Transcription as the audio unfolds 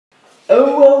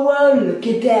whoa, whoa, look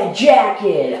at that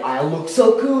jacket. I look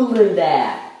so cool in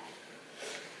that.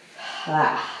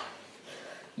 Ah,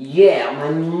 yeah,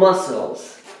 my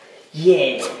muscles.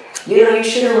 Yeah. You know, you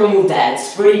shouldn't remove that.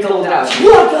 It's pretty cold out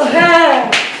here. What the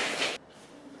heck?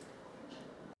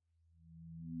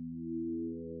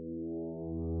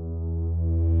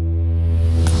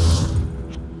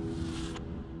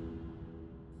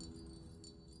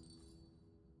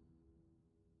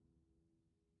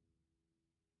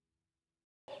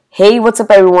 Hey, what's up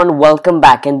everyone, welcome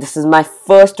back, and this is my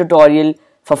first tutorial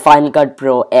for Final Cut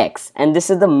Pro X, and this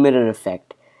is the mirror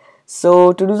effect.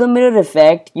 So to do the mirror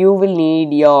effect, you will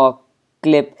need your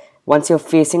clip once you're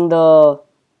facing the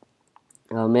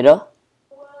mirror.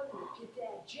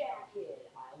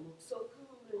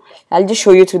 I'll just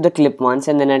show you through the clip once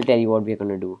and then I'll tell you what we're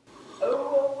gonna do.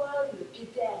 Oh, look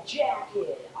at that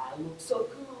jacket, I look so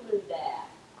cool in that.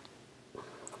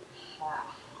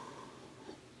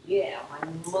 Yeah, my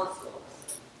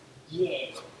muscles.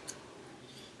 Yeah.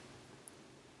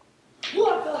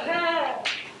 What the heck?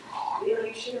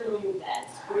 You shouldn't remove that.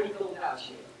 It's pretty cold out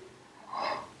here.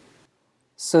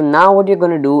 So now what you're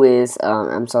gonna do is,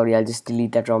 I'm sorry, I'll just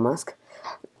delete that raw mask.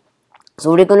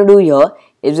 So what you're gonna do here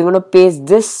is you're gonna paste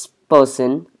this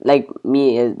person, like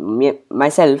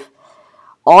myself,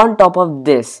 on top of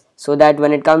this, so that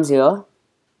when it comes here,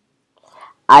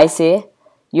 I say,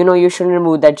 you know, you shouldn't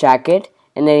remove that jacket,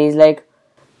 and then he's like,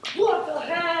 what the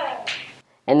heck?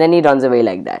 And then he runs away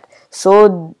like that.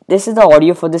 So this is the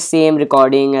audio for the same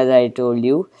recording as I told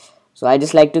you. So I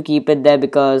just like to keep it there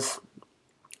because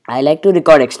I like to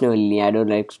record externally. I don't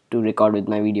like to record with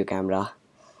my video camera.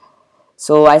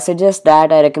 So I suggest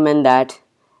that, I recommend that.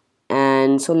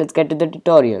 And so let's get to the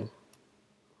tutorial.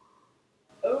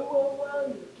 Oh,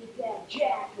 look at that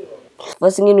jacket.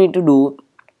 First thing you need to do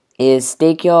is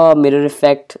take your mirror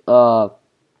effect,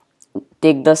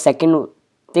 take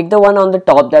the one on the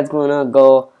top that's gonna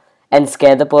go and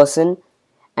scare the person,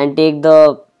 and take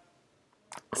the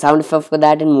sound effect for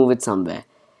that and move it somewhere.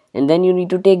 And then you need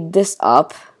to take this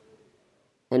up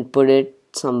and put it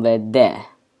somewhere there.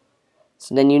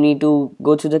 So then you need to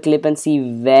go to the clip and see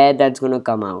where that's gonna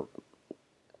come out,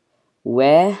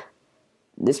 where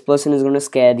this person is gonna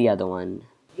scare the other one.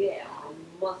 Yeah,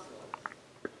 muscle.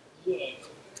 Yeah.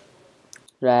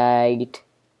 Right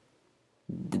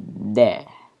there,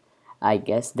 I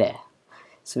guess there.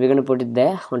 So we're gonna put it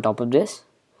there on top of this.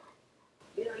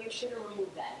 You know, you shouldn't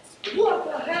remove that. What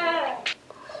the heck?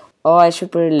 Oh, I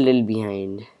should put it a little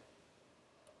behind,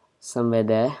 somewhere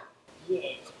there. Yeah.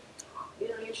 You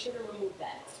know, you shouldn't remove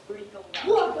that. It's pretty cold.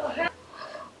 What the heck?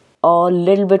 Oh, a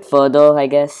little bit further, I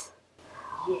guess.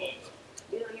 Yeah.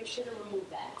 You know, you shouldn't remove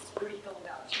that. It's pretty cold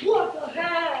out. What the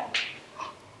heck?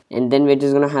 And then we're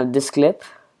just gonna have this clip.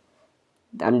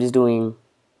 I'm just doing,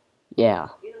 yeah.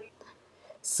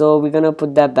 So we're gonna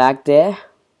put that back there.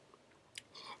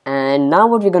 And now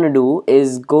what we're gonna do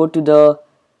is go to the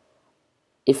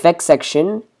effects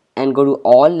section and go to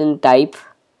all and type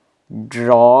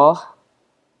draw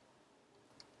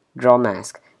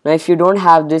mask. Now if you don't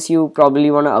have this, you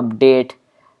probably want to update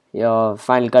your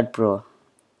Final Cut Pro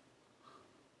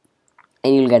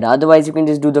and you'll get it. Otherwise you can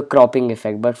just do the cropping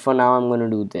effect, but for now I'm going to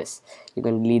do this. You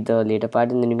can delete the later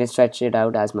part and then you can stretch it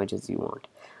out as much as you want.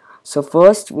 So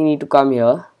first we need to come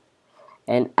here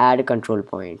and add a control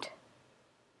point.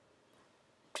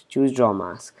 Choose draw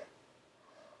mask.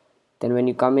 Then when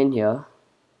you come in here,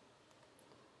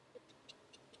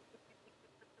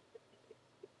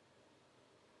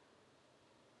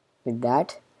 like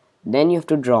that, then you have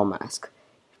to draw mask.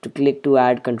 You have to click to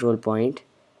add control point.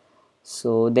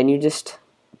 So then you just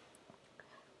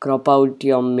crop out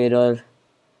your mirror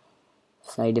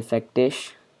side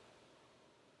effect-ish,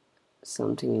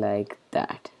 something like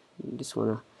that. You just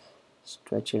want to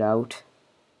stretch it out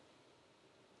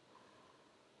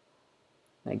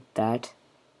like that.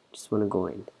 Just want to go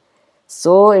in,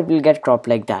 so it will get cropped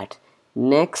like that.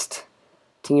 Next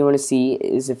thing you want to see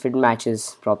is if it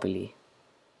matches properly.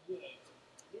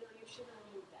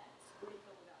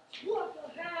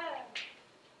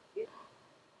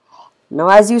 Now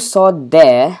as you saw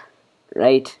there,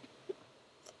 right,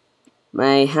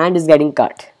 my hand is getting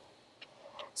cut.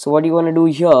 So what you want to do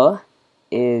here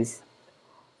is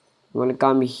you want to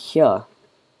come here,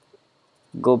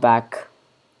 go back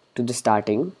to the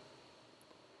starting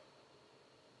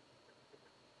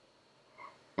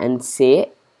and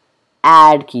say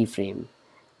add keyframe.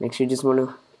 Next you just want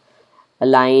to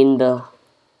align the,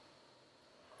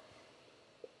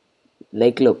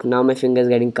 like, look, now my finger is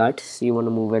getting cut, so you want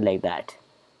to move it like that.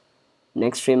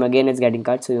 Next frame again it's getting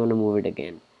cut, so you want to move it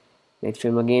again. Next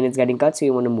frame again it's getting cut, so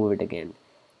you want to move it again.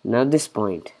 Now this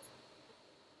point,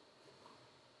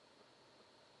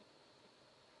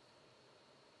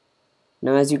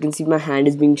 Now as you can see, my hand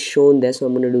is being shown there, so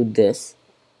I'm going to do this.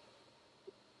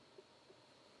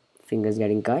 Fingers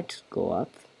getting cut, go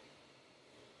up.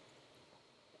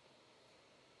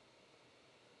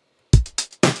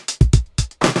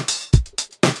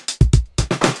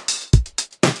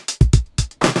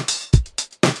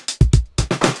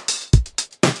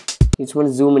 You just want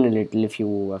to zoom in a little if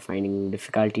you are finding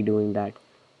difficulty doing that.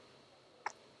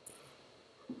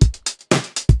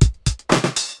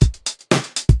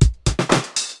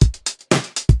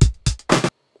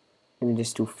 And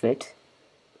just to fit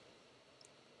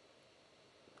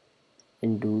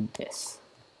and do this.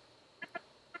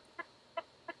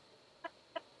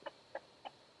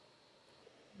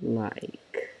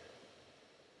 Like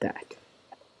that.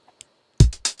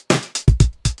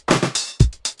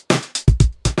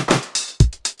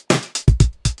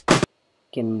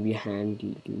 Can move your hand a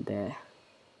little there.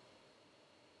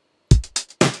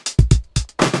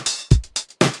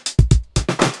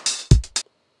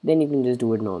 Then you can just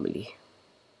do it normally.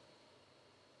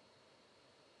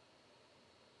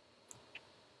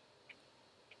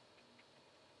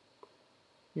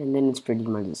 And then it's pretty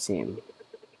much the same.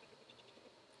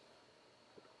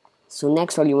 So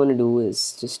next all you want to do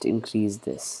is just increase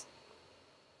this.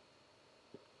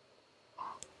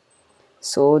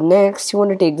 So next you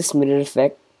want to take this mirror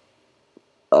effect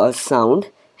sound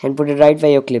and put it right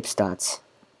where your clip starts.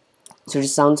 So it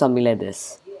sounds something like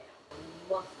this.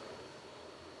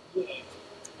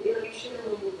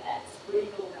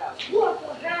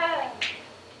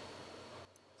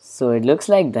 So it looks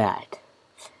like that.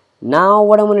 Now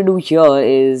what I'm going to do here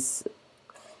is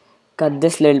cut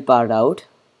this little part out.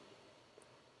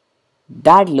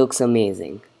 That looks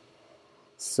amazing.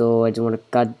 So I just want to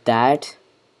cut that.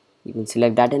 You can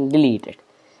select that and delete it.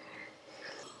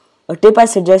 A tip I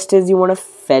suggest is you want to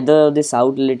feather this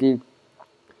out a little,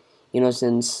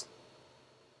 since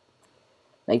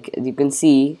like you can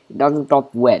see it doesn't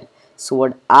top well. So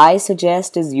what I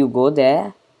suggest is you go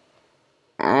there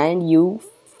and you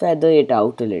feather it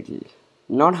out a little.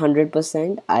 Not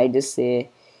 100%, I just say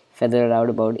feather it out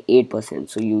about 8%,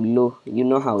 so you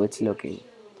know how it's looking.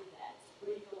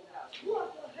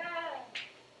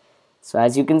 So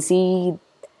as you can see,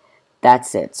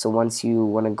 that's it. So once you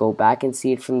want to go back and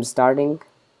see it from the starting,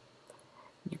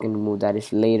 you can remove that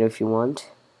if later if you want.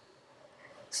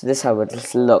 So this is how it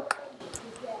will look.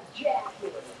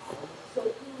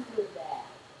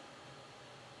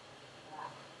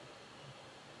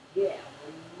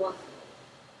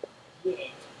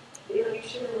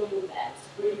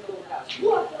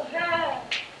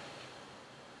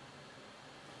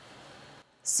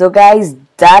 So guys,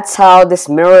 that's how this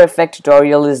mirror effect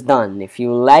tutorial is done. If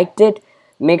you liked it,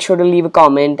 make sure to leave a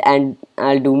comment and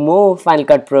I'll do more Final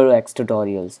Cut Pro X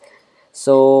tutorials.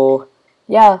 So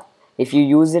yeah, if you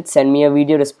use it, send me a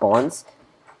video response.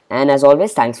 And as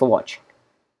always, thanks for watching.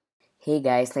 Hey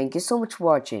guys, thank you so much for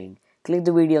watching. Click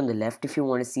the video on the left if you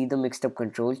want to see the Mixed Up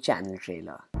Control channel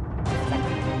trailer.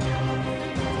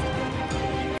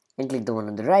 And click the one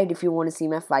on the right if you want to see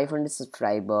my 500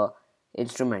 subscriber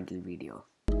instrumental video.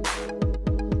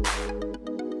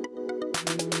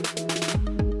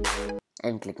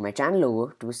 And click my channel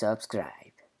logo to subscribe.